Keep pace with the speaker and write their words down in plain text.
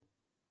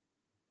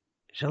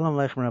Shalom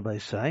Aleichem Rabbi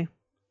Isai.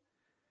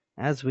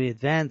 As we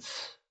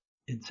advance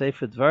in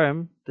Sefer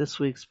Dvarim, this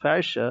week's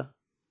parsha,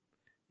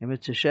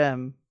 Imit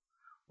Hashem,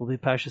 will be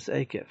Parshas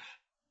Eikev.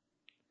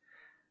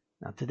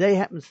 Now today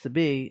happens to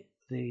be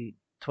the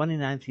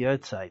 29th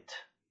Yortzeit,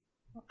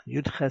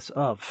 Yudches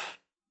of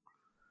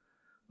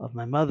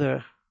my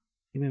mother,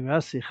 Imim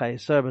Rasi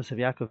Chayesar Bas of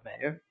Yaakov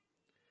Meir,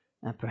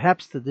 and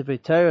perhaps the Divrei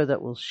Torah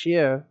that we'll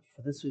share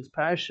for this week's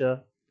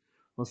parsha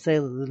will say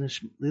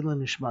Lila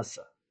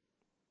Nishmasa.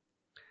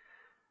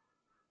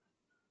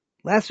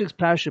 Last week's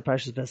parsha,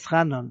 Parshas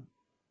Veschanon,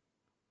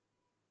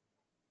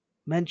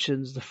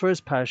 mentions the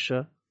first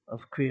parsha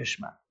of Kriya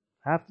Shema.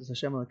 And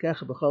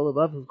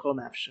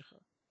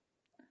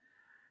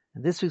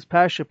this week's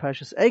parsha,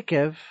 Parshas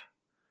Eikev,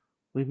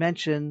 we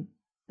mention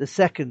the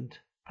second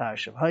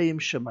parsha, Hayim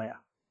Shemaya.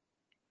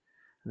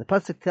 And the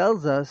pasuk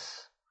tells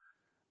us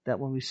that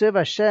when we serve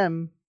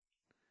Hashem,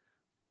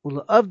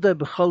 we're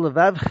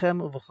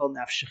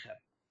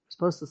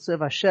supposed to serve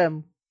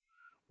Hashem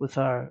with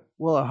all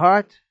our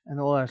heart and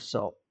all our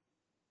soul.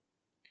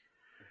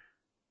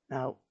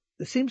 Now,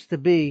 there seems to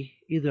be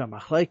either a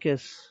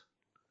machlekes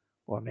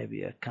or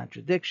maybe a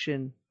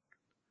contradiction,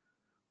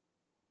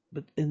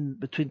 but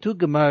between two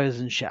Gemaras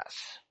in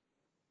Shas.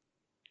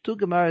 Two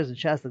Gemaras in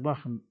Shas, the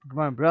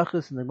Gemara in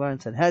Brachos and the Gemara in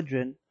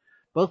Sanhedrin,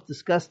 both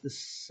discuss the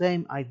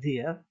same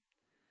idea,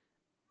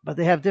 but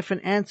they have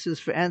different answers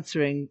for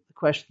answering the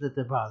question that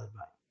they're bothered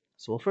by.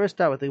 So we'll first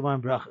start with the Gemara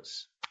in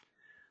Brachos.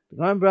 The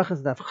Gemara in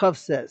Brachos, Daf Chav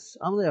says,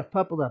 Amli Rav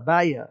Papa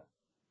Abaya.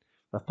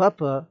 Rav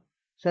Papa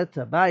said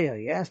to Abaya,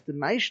 he asked him,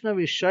 Ma'ishna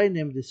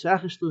Rishonim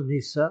d'Srachish Lo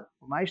Nisa,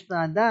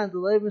 Ma'ishna Andan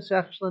d'Leiv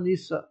M'Srachish Lo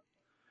Nisa.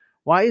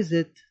 Why is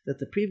it that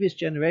the previous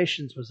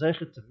generations were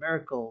zeichet to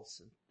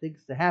miracles and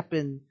things to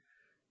happen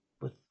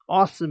with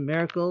awesome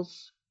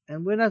miracles,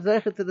 and we're not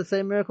zeichet to the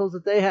same miracles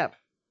that they have?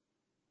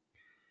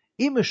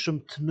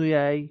 Imashum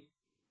Tnuyai.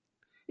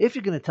 If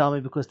you're going to tell me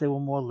because they were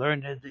more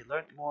learned, they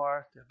learned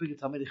more, they're bigger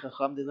Talmidei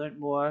Chacham, they learned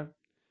more.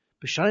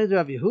 B'shani de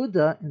Rav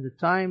Yehuda, in the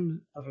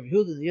time of Rav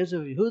Yehuda, in the years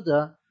of Rav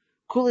Yehuda,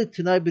 Kuli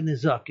Tanai ben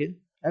Nizakin,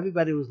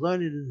 everybody was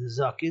learning in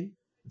Nizakin,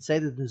 and say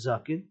the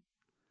Nizakin,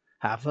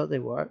 Hava, they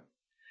were.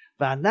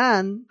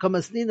 V'anan,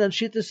 Kamasnin and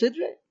Shita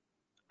Sidre.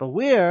 But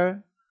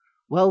we're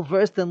well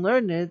versed and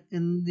learned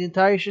in the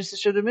entire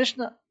Shita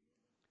Mishnah.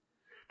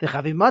 The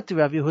Chavimati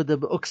Rav Yehuda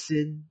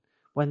be'uksin,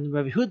 when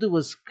Rav Yehuda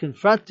was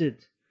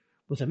confronted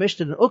with a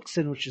Mishnah in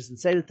Uksin, which is in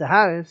Seder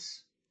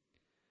Taharis,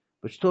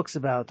 which talks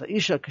about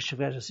Isha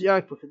Kashavejas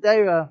Yark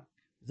Bukadera,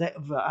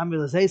 Amir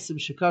Lazaisim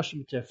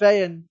Shikashim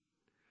Terfeyan,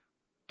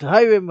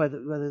 Tahirim, whether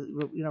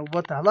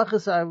what the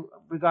halachas are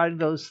regarding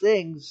those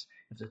things,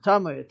 if they're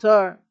tam or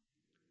yatar.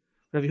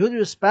 Rabbi Yehuda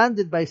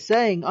responded by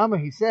saying, Amr,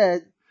 he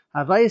said,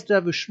 Havayis to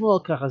Rabbi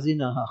Shmuel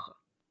Kachazina Hacha.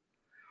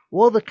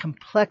 All the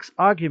complex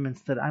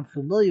arguments that I'm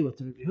familiar with,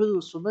 that Rabbi Yehuda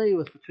was familiar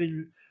with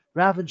between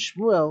Rav and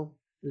Shmuel,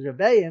 the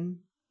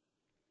Rebbeim,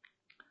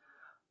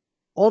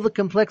 all the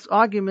complex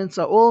arguments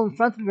are all in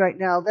front of me right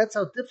now. That's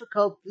how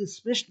difficult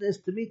this Mishnah is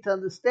to me to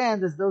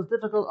understand, as those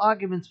difficult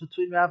arguments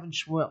between Rav and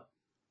Shmuel.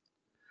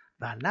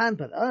 But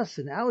us,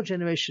 in our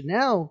generation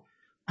now,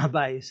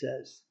 Abaye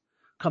says,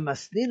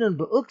 Kamasninan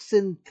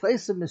be'uksin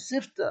kleisa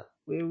mesifta,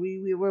 where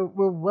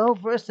we're well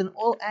versed in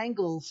all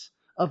angles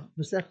of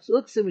Mesechus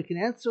Uksin, we can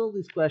answer all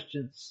these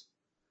questions.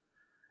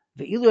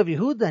 Ve'ilu Rav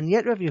Yehuda, and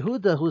yet Rav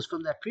Yehuda, who was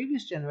from that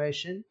previous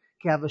generation,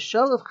 have a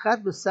shal of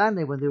chad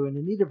b'saneh, when they were in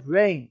the need of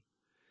rain,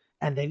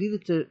 and they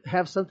needed to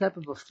have some type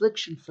of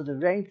affliction for the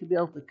rain to be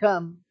able to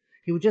come,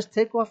 he would just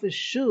take off his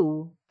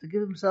shoe to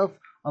give himself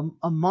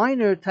a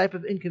minor type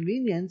of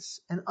inconvenience,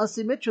 and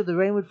asimitra, the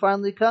rain would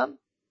finally come.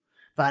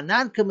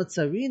 V'anan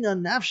kamatzarina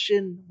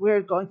nafshin,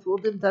 we're going through all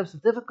different types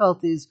of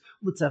difficulties,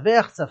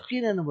 mutzavech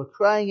tzavchinan, and we're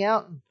crying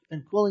out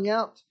and calling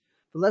out,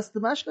 for less the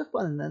mashkach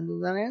one, and then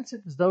we're not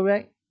answered. There's no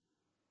rain.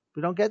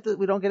 We don't get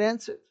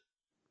answered.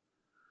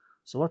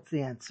 So what's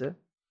the answer?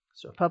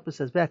 So Papa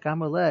says back,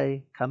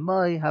 Amalei,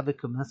 Kamai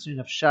Havikum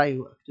Hasrin of Shayu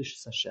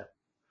Akdushas Hashem.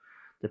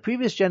 The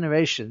previous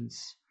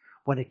generations,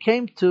 when it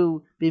came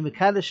to be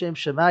Mekadeshem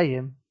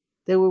Shemayim,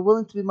 they were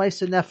willing to be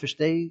Meiser Nefesh.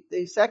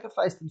 They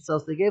sacrificed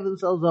themselves, they gave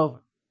themselves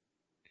over.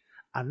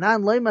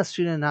 Anan Loi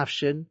Masrin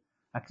Nafshin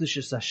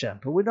Akdushas Hashem.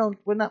 But we're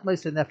not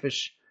Meiser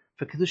Nefesh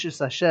for Kedushas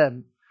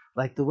Hashem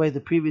like the way the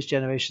previous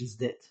generations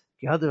did.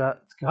 Kehada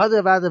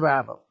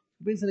Barava.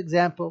 He brings an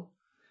example.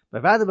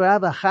 Barava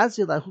Barava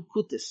Chazil Lahu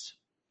Kutis.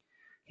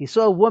 He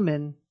saw a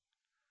woman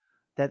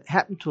that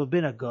happened to have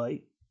been a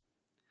guy.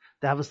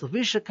 She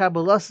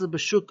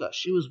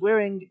was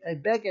wearing a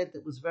baguette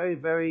that was very,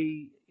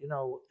 very,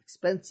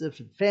 expensive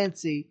and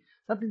fancy,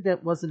 something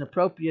that wasn't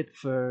appropriate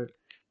for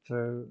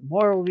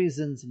moral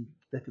reasons, and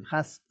that could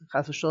chas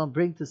v'shalom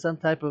bring to some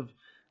type of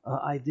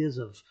ideas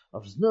of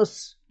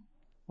znus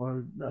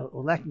or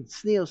lacking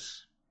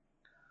tznius.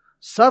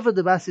 Sava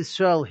de Bas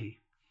Yisrael,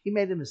 he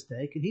made a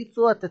mistake, and he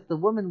thought that the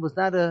woman was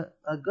not a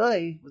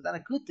guy, was not a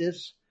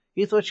kutis.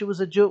 He thought she was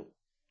a Jew.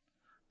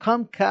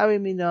 Come carry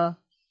me now.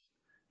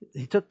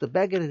 He took the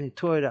baguette and he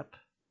tore it up,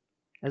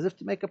 as if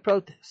to make a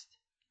protest.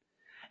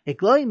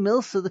 Egloi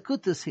milsa the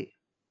kutas he.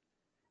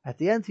 At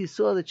the end, he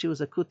saw that she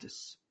was a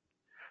kutis.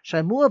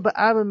 Shaimua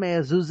ba'arba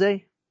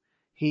me'azuze.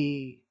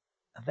 He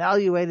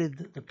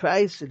evaluated the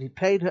price and he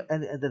paid her,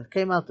 and then it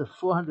came out to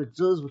 400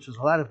 zuz, which was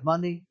a lot of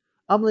money.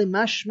 Amalei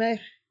mashmech.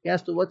 He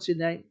asked her, "What's your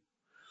name?"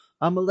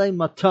 Amalei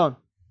maton.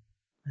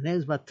 Her name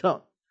is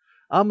Maton.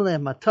 Amalei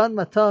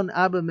maton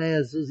arba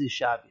me'azuzi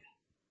shavi.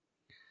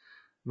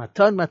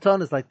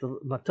 Maton is like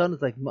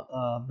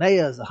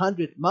Maya is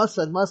 100,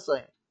 Masa and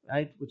Masa,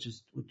 right?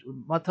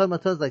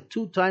 Maton is like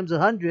 2 times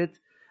 100.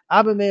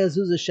 Abba Maya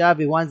Zuzah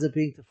Shavi winds up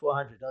being to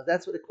 400. Now,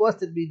 that's what it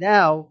costed me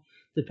now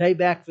to pay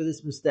back for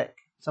this mistake.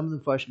 Some of the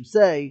Farshim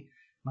say,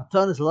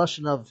 Maton is a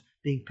lotion of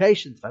being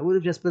patient. If I would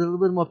have just been a little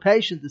bit more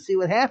patient to see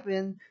what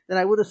happened, then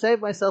I would have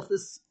saved myself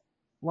this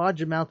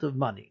large amount of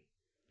money.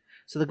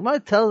 So the Gemara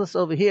tells us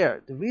over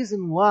here, the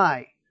reason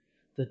why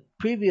the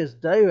previous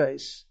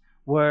dairais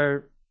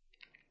were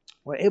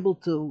able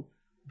to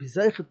be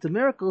zeichet to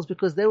miracles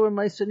because they were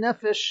meiser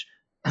nefesh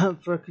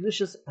for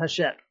Kedushas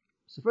Hashem.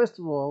 So first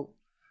of all,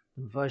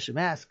 the Mepharshim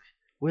ask,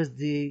 where's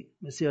the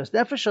Mesiras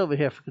Nefesh over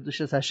here for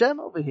Kedushas Hashem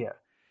over here?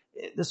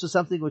 This was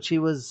something which he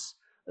was,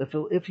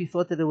 if he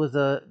thought that there was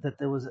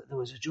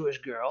a Jewish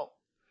girl,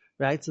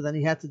 right? So then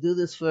he had to do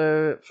this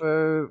for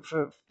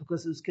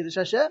because it was Kiddush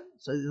Hashem.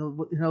 So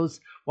he knows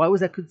why was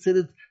that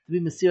considered to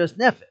be Mesiras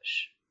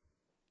Nefesh?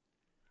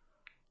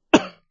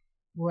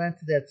 We'll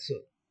answer that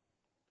soon.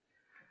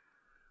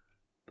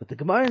 But the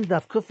Gemara in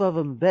Daf Kuf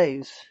Vav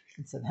Beis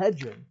in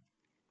Sanhedrin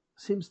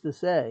seems to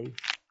say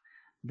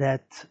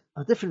that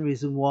a different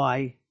reason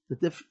why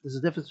there's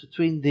a difference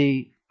between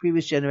the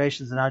previous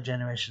generations and our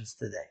generations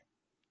today.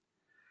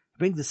 He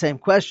brings the same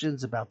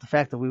questions about the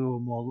fact that we're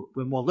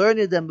more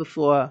learned than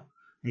before.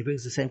 He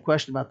brings the same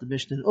question about the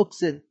Mishnah in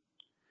Uksin.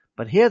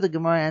 But here the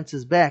Gemara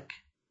answers back,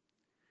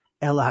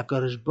 El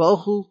HaKadosh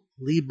Baruch Hu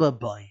liba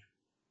boy.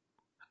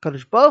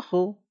 HaKadosh Baruch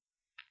Hu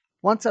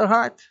wants our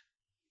heart.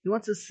 He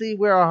wants to see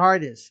where our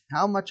heart is,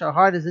 how much our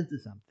heart is into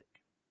something.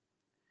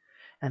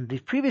 And the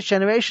previous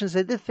generations,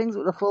 they did things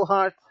with a full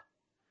heart.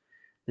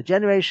 The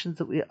generations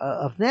that we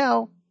of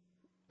now,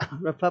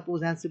 Rav Papa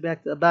was answering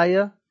back to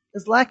Abaya,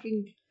 is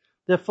lacking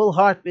their full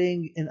heart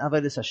being in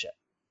Avodas Hashem.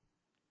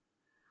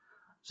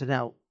 So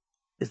now,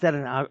 is that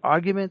an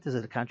argument? Is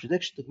it a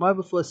contradiction? The Gemara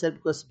before said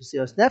because of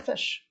Mesiras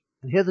Nefesh,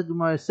 and here the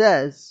Gemara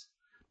says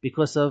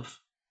because of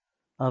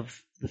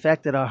the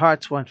fact that our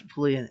hearts weren't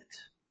fully in it.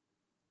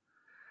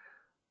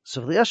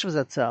 So Eliashiv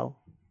Zatzal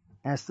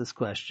asked this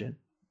question,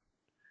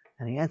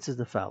 and he answers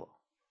the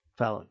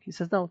following. He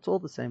says, no, it's all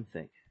the same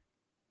thing.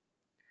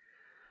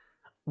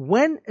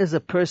 When is a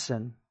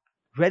person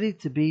ready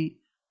to be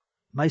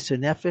Meiser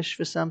Nefesh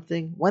for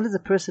something? When is a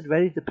person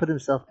ready to put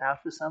himself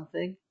out for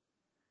something?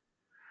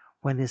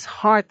 When his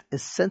heart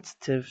is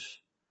sensitive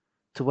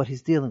to what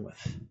he's dealing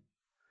with.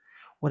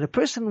 When a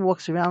person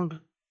walks around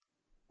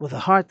with a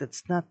heart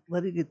that's not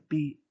letting it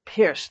be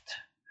pierced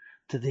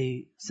to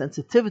the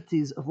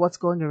sensitivities of what's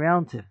going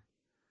around him,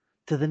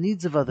 to the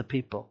needs of other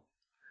people,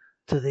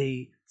 to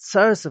the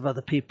tsaras of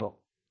other people,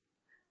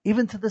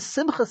 even to the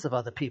simchas of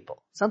other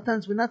people.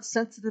 Sometimes we're not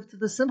sensitive to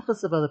the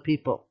simchas of other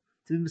people,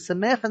 to be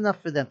samech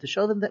enough for them, to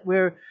show them that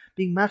we're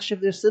being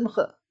machshav their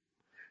simcha.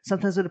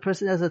 Sometimes when a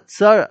person has a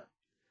tsara,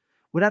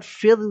 we're not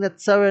feeling that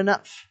tsara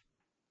enough.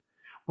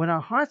 When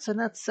our hearts are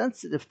not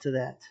sensitive to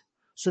that,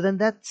 so then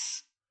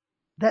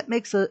that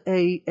makes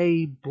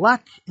a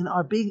block in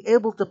our being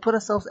able to put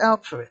ourselves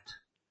out for it.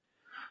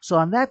 So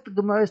on that, the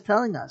Gemara is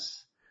telling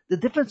us the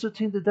difference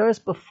between the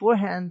Doros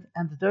beforehand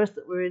and the Doros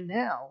that we're in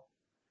now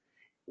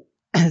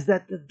is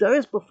that the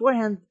Doros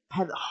beforehand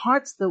had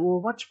hearts that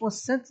were much more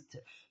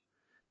sensitive.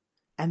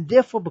 And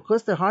therefore,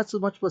 because their hearts were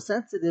much more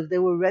sensitive, they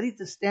were ready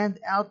to stand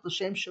out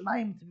l'shem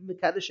shemayim, to be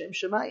mekadosh shem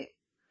shemayim.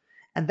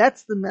 And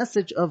that's the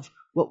message of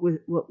what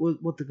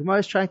the Gemara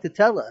is trying to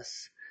tell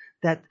us,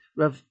 that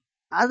Rav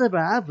Ada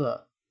bar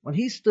Ava, when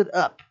he stood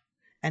up,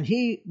 and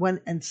he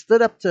went and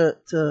stood up for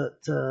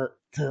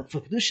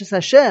Kedushas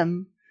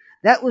Hashem,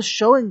 that was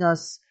showing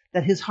us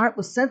that his heart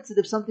was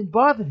sensitive, something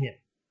bothered him.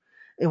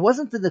 It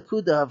wasn't the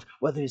nakuda of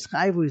whether he's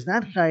chayiv or he's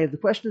not chayiv. The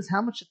question is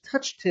how much it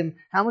touched him,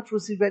 how much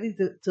was he ready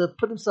to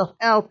put himself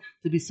out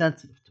to be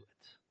sensitive to it.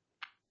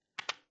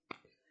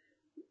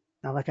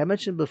 Now, like I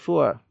mentioned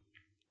before,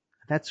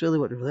 that's really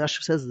what Rav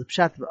Yashiv says, the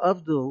pshat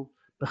v'avdu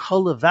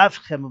b'chol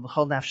levavchem and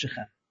b'chol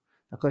nafshechem.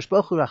 HaKadosh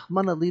Baruch Hu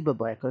Rachmana Liba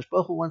B'ay. HaKadosh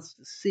Baruch Hu wants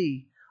to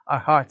see our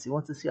hearts. He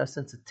wants to see our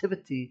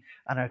sensitivity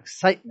and our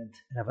excitement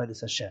in Avodas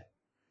Hashem.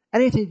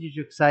 Anything that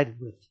you're excited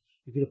with,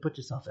 you're going to put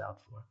yourself out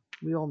for.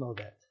 We all know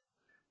that.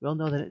 We all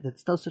know that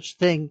there's no such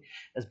thing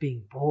as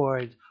being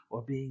bored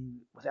or being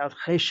without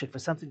cheshek for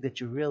something that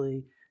you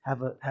really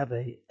have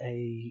a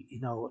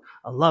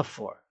love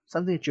for.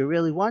 Something that you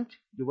really want,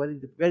 you're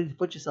ready to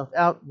put yourself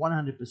out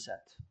 100%.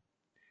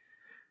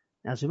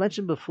 Now, as we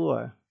mentioned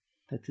before,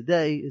 that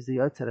today is the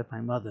Yotzar of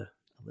my mother,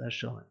 Allah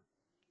Shalom.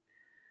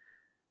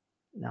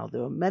 Now,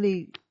 there were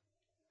many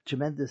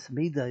tremendous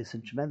midas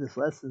and tremendous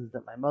lessons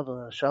that my mother,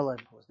 Allah Shalom,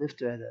 who was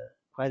nifter at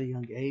quite a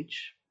young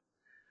age,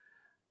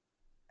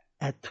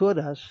 had taught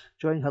us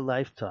during her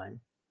lifetime.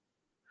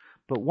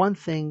 But one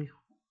thing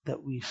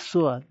that we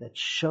saw that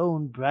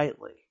shone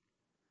brightly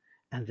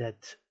and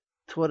that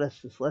taught us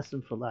this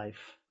lesson for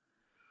life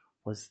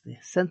was the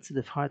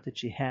sensitive heart that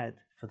she had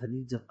for the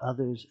needs of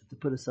others and to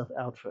put herself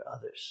out for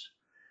others.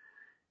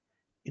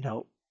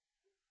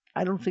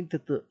 I don't think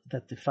that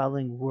the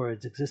following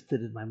words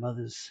existed in my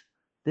mother's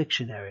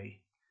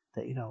dictionary.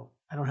 That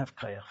I don't have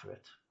kayach for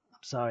it.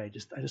 I'm sorry, I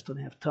just don't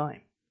have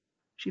time.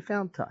 She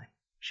found time.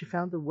 She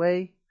found a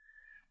way.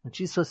 When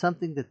she saw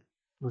something that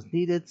was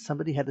needed,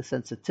 somebody had a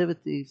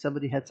sensitivity,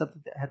 somebody had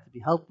something that had to be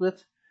helped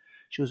with,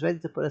 she was ready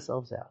to put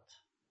herself out.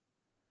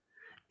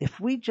 If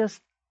we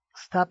just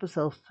stop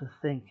ourselves to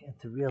think and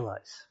to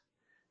realize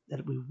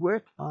that we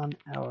work on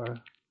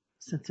our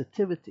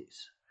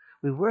sensitivities,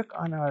 we work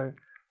on our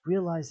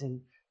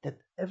realizing that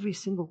every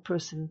single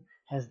person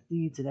has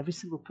needs and every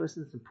single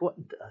person is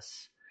important to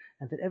us,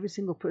 and that every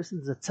single person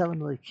is a tzelem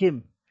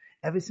leikim.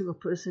 Every single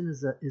person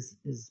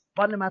is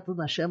banim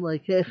atul Hashem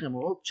leikechem.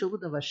 We're all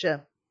children of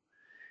Hashem,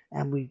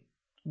 and we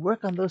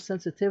work on those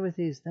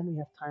sensitivities. Then we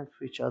have time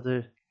for each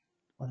other.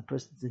 When a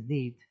person's in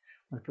need,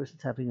 when a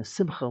person's having a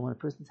simcha, when a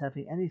person's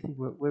having anything,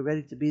 we're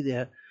ready to be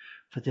there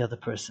for the other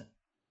person.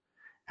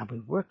 And we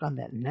work on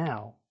that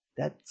now.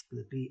 That's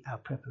going to be our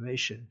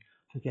preparation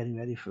for getting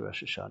ready for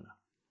Rosh Hashanah.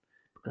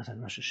 Because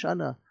on Rosh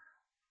Hashanah,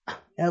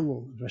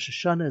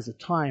 Rosh Hashanah is a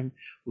time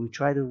where we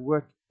try to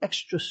work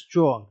extra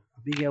strong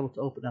on being able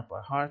to open up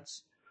our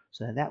hearts,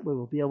 so in that way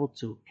we'll be able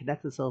to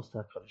connect ourselves to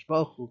HaKadosh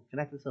Baruch Hu,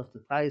 connect ourselves to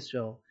Klal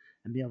Yisrael,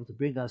 and be able to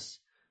bring us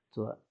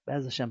to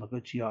Be'ez Hashem a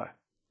good year.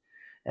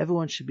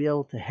 Everyone should be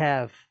able to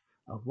have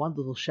a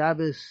wonderful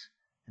Shabbos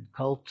and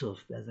Kol Tov.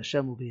 Be'ez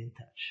Hashem will be in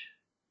touch.